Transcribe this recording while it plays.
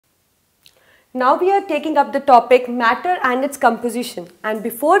Now we are taking up the topic matter and its composition, and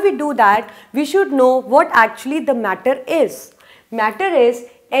before we do that we should know what actually the matter is. Matter is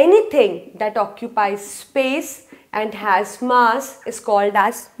anything that occupies space and has mass is called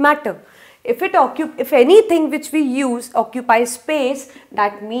as matter. If anything which we use occupies space,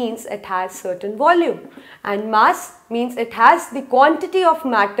 that means it has certain volume, and mass means it has the quantity of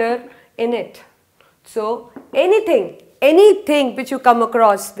matter in it. So anything which you come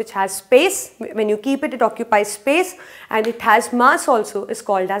across which has space, when you keep it, it occupies space and it has mass also, is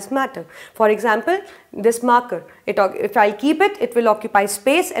called as matter. For example, this marker, if I keep it, it will occupy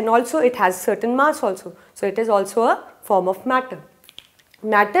space and also it has certain mass also. So it is also a form of matter.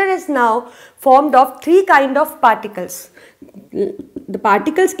 Matter is now formed of three kind of particles. The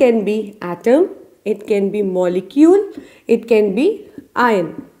particles can be atom, it can be molecule, it can be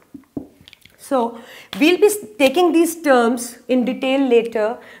ion. So we'll be taking these terms in detail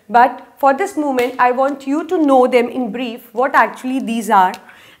later, but for this moment I want you to know them in brief, what actually these are.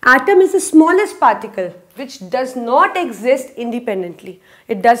 Atom is the smallest particle which does not exist independently.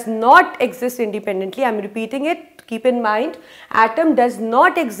 It does not exist independently. I am repeating it, keep in mind, atom does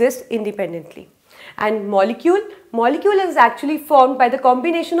not exist independently. And molecule is actually formed by the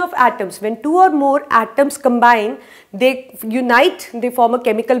combination of atoms. When two or more atoms combine, they unite, they form a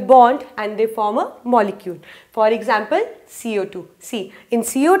chemical bond and they form a molecule. For example, CO2. See, in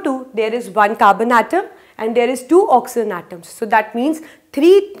CO2 there is one carbon atom and there is two oxygen atoms. So that means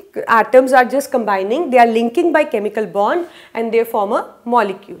three atoms are just combining, they are linking by chemical bond and they form a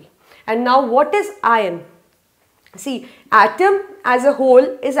molecule. And now what is ion? See, atom as a whole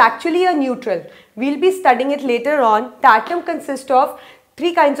is actually a neutral. We will be studying it later on. The atom consists of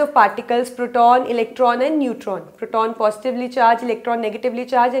three kinds of particles: proton, electron and neutron. Proton positively charged, electron negatively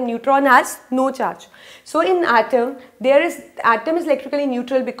charged, and neutron has no charge. So in atom is electrically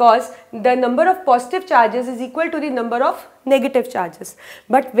neutral because the number of positive charges is equal to the number of negative charges.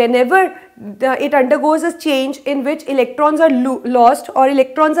 But whenever it undergoes a change in which electrons are lost or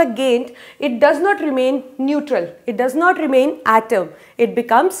electrons are gained, it does not remain neutral. It does not remain atom. It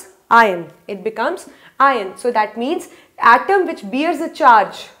becomes ion. It becomes ion. So that means atom which bears a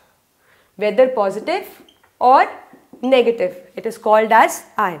charge, whether positive or negative, it is called as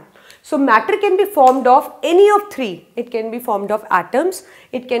ion. So matter can be formed of any of three. It can be formed of atoms,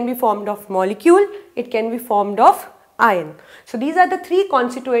 it can be formed of molecule, it can be formed of ion. So these are the three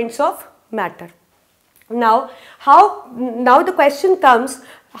constituents of matter. Now the question comes,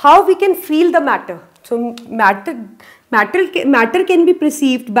 how we can feel the matter. So matter can be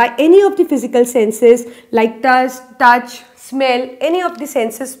perceived by any of the physical senses like touch, smell, any of the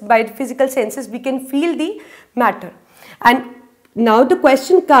senses. By the physical senses we can feel the matter. And now the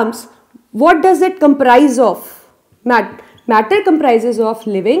question comes, what does it comprise of? Matter comprises of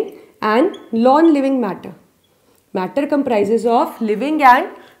living and non-living matter. Matter comprises of living and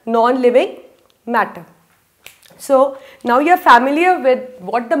non-living matter. So now you are familiar with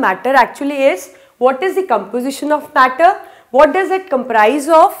what the matter actually is. What is the composition of matter? What does it comprise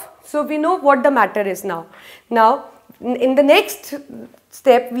of? So we know what the matter is now. Now in the next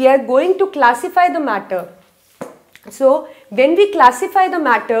step we are going to classify the matter. So when we classify the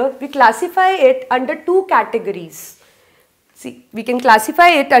matter, we classify it under two categories. See, we can classify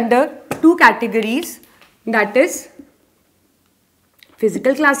it under two categories, that is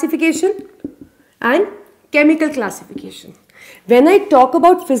physical classification and chemical classification. When I talk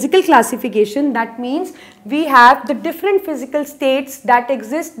about physical classification, that means we have the different physical states that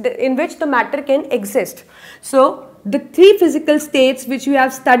exist in which the matter can exist. So the three physical states which we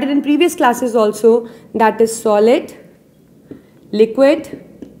have studied in previous classes also, that is solid, liquid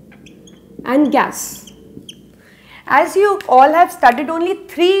and gas. As you all have studied only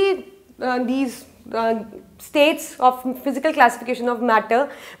three states of physical classification of matter,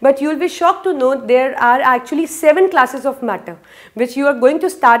 but you will be shocked to know there are actually 7 classes of matter which you are going to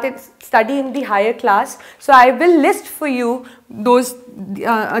study in the higher class. So I will list for you those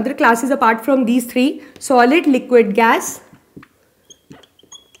other classes apart from these three: solid, liquid, gas,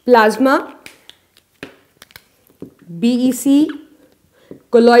 plasma, BEC,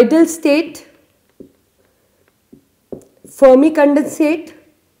 colloidal state, Fermi condensate.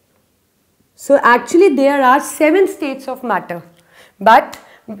 So actually there are 7 states of matter, but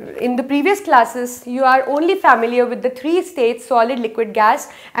in the previous classes you are only familiar with the 3 states: solid, liquid,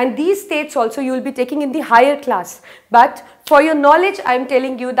 gas, and these states also you will be taking in the higher class. But for your knowledge I am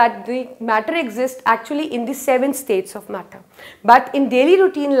telling you that the matter exists actually in the 7 states of matter. But in daily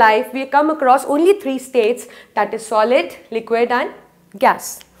routine life we come across only 3 states, that is solid, liquid and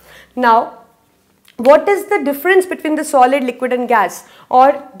gas. Now what is the difference between the solid, liquid and gas?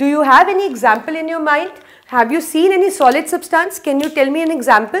 Or do you have any example in your mind? Have you seen any solid substance? Can you tell me an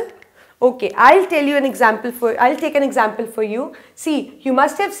example? Okay, I'll tell you an example I'll take an example for you. See, you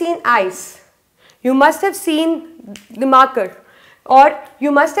must have seen ice. You must have seen the marker, or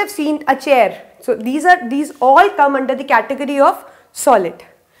you must have seen a chair. So these all come under the category of solid.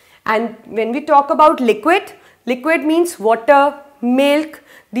 And when we talk about liquid, liquid means water, milk,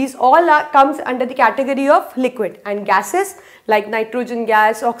 these all comes under the category of liquid. And gases like nitrogen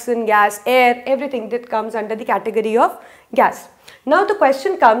gas, oxygen gas, air, everything that comes under the category of gas. Now the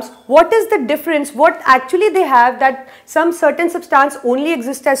question comes, what is the difference? What actually they have, that some certain substance only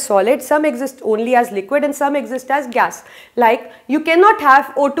exist as solid, some exist only as liquid and some exist as gas. Like you cannot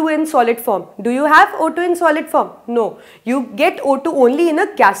have O2 in solid form. Do you have O2 in solid form? No. You get O2 only in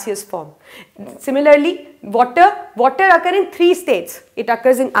a gaseous form. Similarly, water occurs in 3 states. It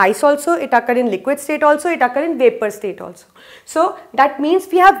occurs in ice also, it occurs in liquid state also, it occurs in vapor state also. So that means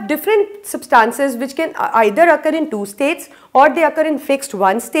we have different substances which can either occur in 2 states, or they occur in fixed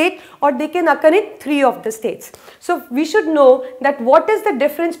 1 state, or they can occur in 3 of the states. So we should know that what is the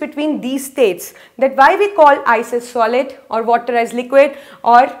difference between these states, that why we call ice as solid, or water as liquid,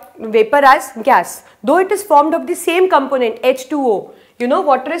 or vapor as gas. Though it is formed of the same component H2O. You know,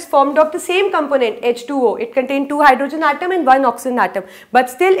 water is formed of the same component H2O. It contains 2 hydrogen atom and 1 oxygen atom, but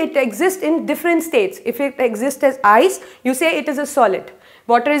still it exists in different states. If it exists as ice, you say it is a solid.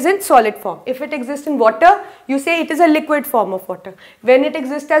 Water is in solid form. If it exists in water, you say it is a liquid form of water. When it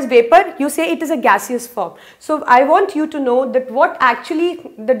exists as vapor, you say it is a gaseous form. So I want you to know that what actually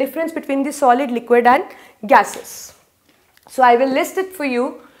the difference between the solid, liquid and gases. So I will list it for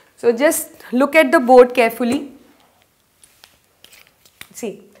you. So just look at the board carefully.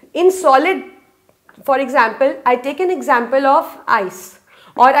 See, in solid, for example, I take an example of ice,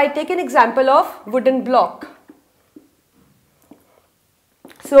 or I take an example of wooden block.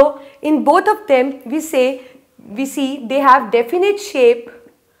 So in both of them we see they have definite shape,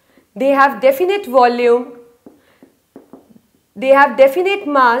 they have definite volume, they have definite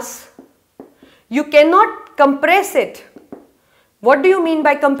mass. You cannot compress it. What do you mean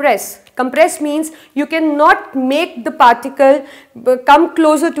by compress? Compress means you cannot make the particle come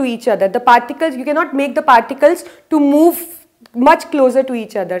closer to each other. The particles, you cannot make the particles to move much closer to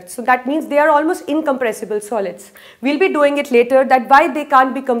each other. So that means they are almost incompressible solids. We'll be doing it later, that why they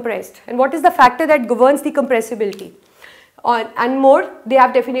can't be compressed and what is the factor that governs the compressibility. And more, they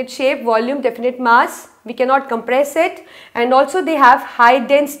have definite shape, volume, definite mass. We cannot compress it, and also they have high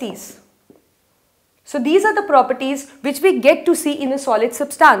densities. So these are the properties which we get to see in a solid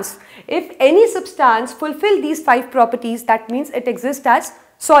substance. If any substance fulfill these 5 properties, that means it exists as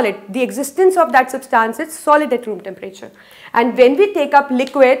solid. The existence of that substance is solid at room temperature. And when we take up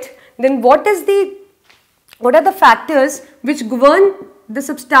liquid, then what are the factors which govern the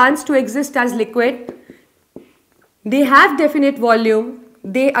substance to exist as liquid? They have definite volume.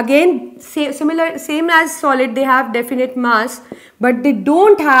 They again same as solid, they have definite mass, but they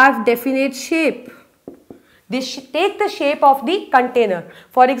don't have definite shape. They take the shape of the container.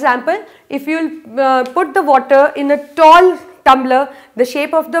 For example, if you put the water in a tall tumbler, the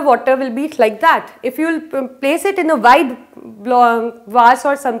shape of the water will be like that. If you place it in a wide vase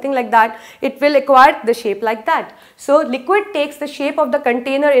or something like that, it will acquire the shape like that. So liquid takes the shape of the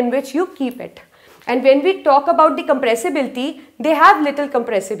container in which you keep it. And when we talk about the compressibility, they have little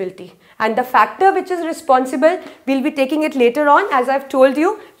compressibility, and the factor which is responsible, we will be taking it later on. As I have told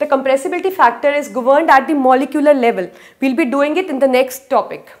you, the compressibility factor is governed at the molecular level. We will be doing it in the next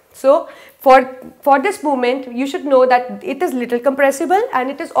topic. So for this moment, you should know that it is little compressible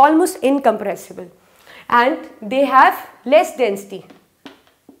and it is almost incompressible, and they have less density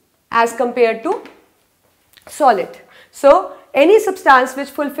as compared to solid. So any substance which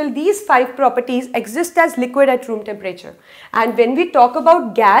fulfill these 5 properties exists as liquid at room temperature. And when we talk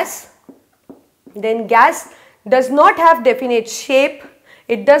about gas, then gas does not have definite shape,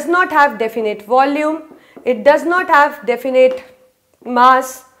 it does not have definite volume, it does not have definite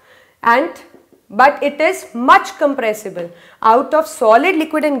mass, but it is much compressible. Out of solid,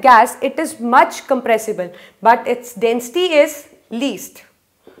 liquid and gas, it is much compressible, but its density is least.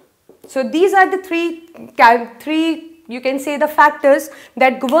 So these are the three you can say the factors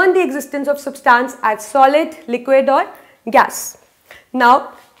that govern the existence of substance as solid, liquid or gas.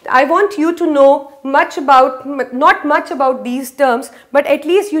 Now I want you to know not much about these terms, but at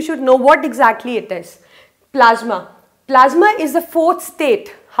least you should know what exactly it is. Plasma. Plasma is the 4th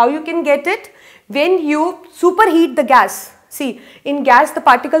state. How you can get it? When you superheat the gas. See, in gas the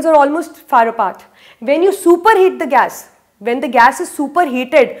particles are almost far apart. When you superheat the gas, When the gas is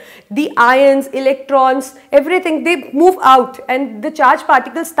superheated, the ions, electrons, everything, they move out and the charged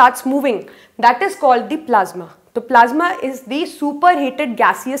particle starts moving. That is called the plasma. The plasma is the superheated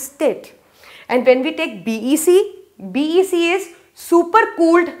gaseous state. And when we take BEC, BEC is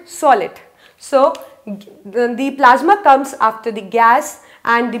supercooled solid. So the plasma comes after the gas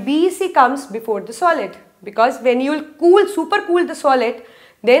and the BEC comes before the solid, because when you will supercool the solid,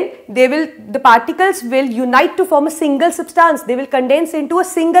 then the particles will unite to form a single substance. They will condense into a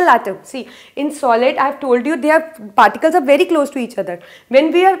single atom. See, in solid, I have told you, particles are very close to each other.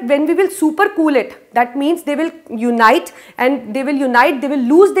 When we will supercool it, that means they will unite, and they will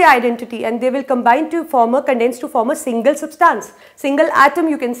lose their identity, and they will combine to condense to form a single substance, single atom,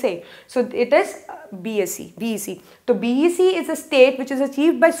 you can say. So it is BEC. So BEC is a state which is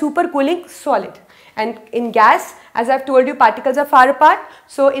achieved by supercooling solid. And in gas, as I have told you, particles are far apart.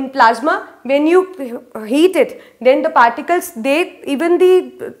 So in plasma, when you heat it, then the particles, at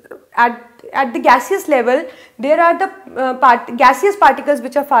the gaseous level, there are the gaseous particles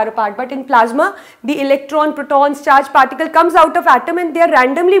which are far apart. But in plasma, the electron, protons, charged particle comes out of atom and they are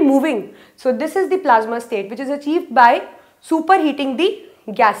randomly moving. So this is the plasma state, which is achieved by superheating the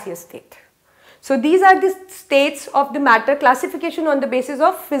gaseous state. So these are the states of the matter classification on the basis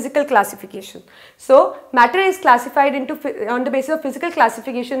of physical classification. So matter is classified on the basis of physical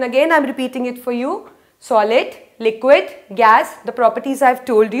classification. Again, I am repeating it for you: solid, liquid, gas, the properties I have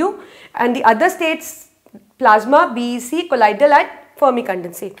told you, and the other states, plasma, BEC, colloidal and Fermi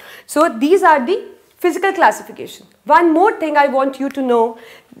condensate. So these are the physical classification. One more thing I want you to know: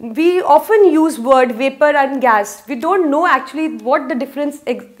 we often use word vapor and gas. We don't know actually what the difference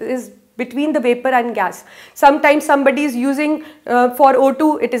is between the vapor and gas. Sometimes somebody is using for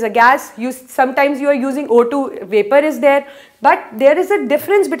O2, it is a gas. Sometimes you are using O2, vapor is there. But there is a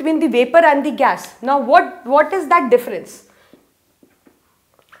difference between the vapor and the gas. Now what is that difference?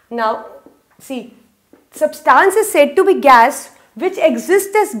 Now see, substance is said to be gas which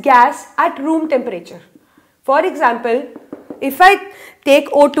exists as gas at room temperature. For example, if I take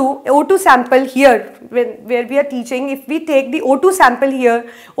O2 sample here, where we are teaching, if we take the O2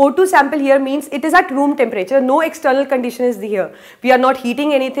 sample here means it is at room temperature, no external condition is here. We are not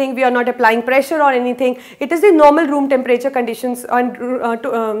heating anything, we are not applying pressure or anything. It is the normal room temperature conditions and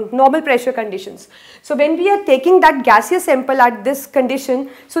normal pressure conditions. So when we are taking that gaseous sample at this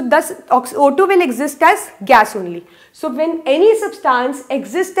condition, so thus O2 will exist as gas only. So when any substance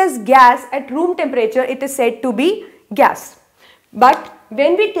exists as gas at room temperature, it is said to be gas. But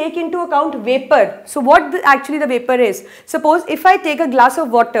when we take into account vapor, so what actually the vapor is? Suppose if I take a glass of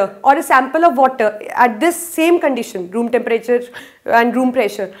water or a sample of water at this same condition, room temperature and room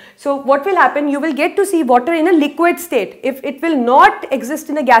pressure. So what will happen? You will get to see water in a liquid state. If it will not exist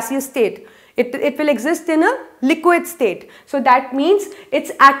in a gaseous state, it will exist in a liquid state. So that means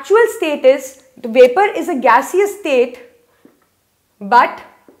its actual state is, the vapor is a gaseous state, but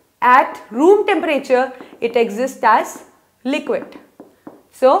at room temperature it exists as liquid.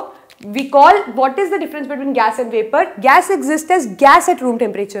 So we call, what is the difference between gas and vapor? Gas exists as gas at room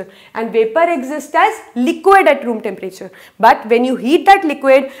temperature and vapor exists as liquid at room temperature. But when you heat that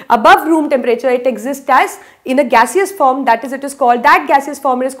liquid above room temperature, it exists as in a gaseous form, that gaseous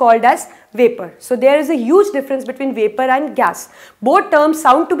form is called as vapor. So there is a huge difference between vapor and gas. Both terms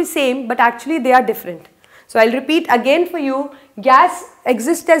sound to be same, but actually they are different. So I'll repeat again for you: gas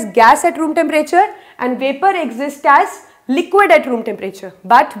exists as gas at room temperature and vapor exists as liquid at room temperature.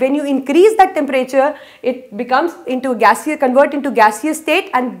 But when you increase that temperature, it becomes convert into gaseous state,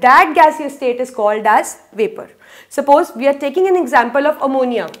 and that gaseous state is called as vapor. Suppose we are taking an example of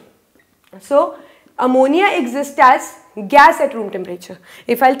ammonia. So ammonia exists as gas at room temperature.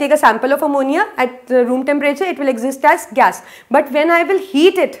 If I'll take a sample of ammonia at room temperature, it will exist as gas. But when I will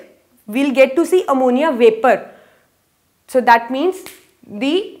heat it, we'll get to see ammonia vapor. So that means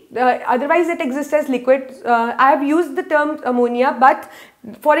otherwise it exists as liquid. I have used the term ammonia, but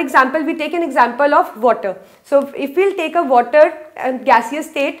for example, we take an example of water. So if we'll take a water gaseous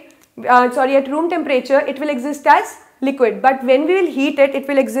state, at room temperature, it will exist as liquid. But when we will heat it, it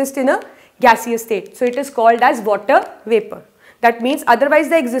will exist in a gaseous state. So it is called as water vapor. That means otherwise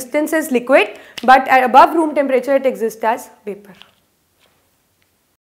the existence is liquid, but above room temperature it exists as vapor.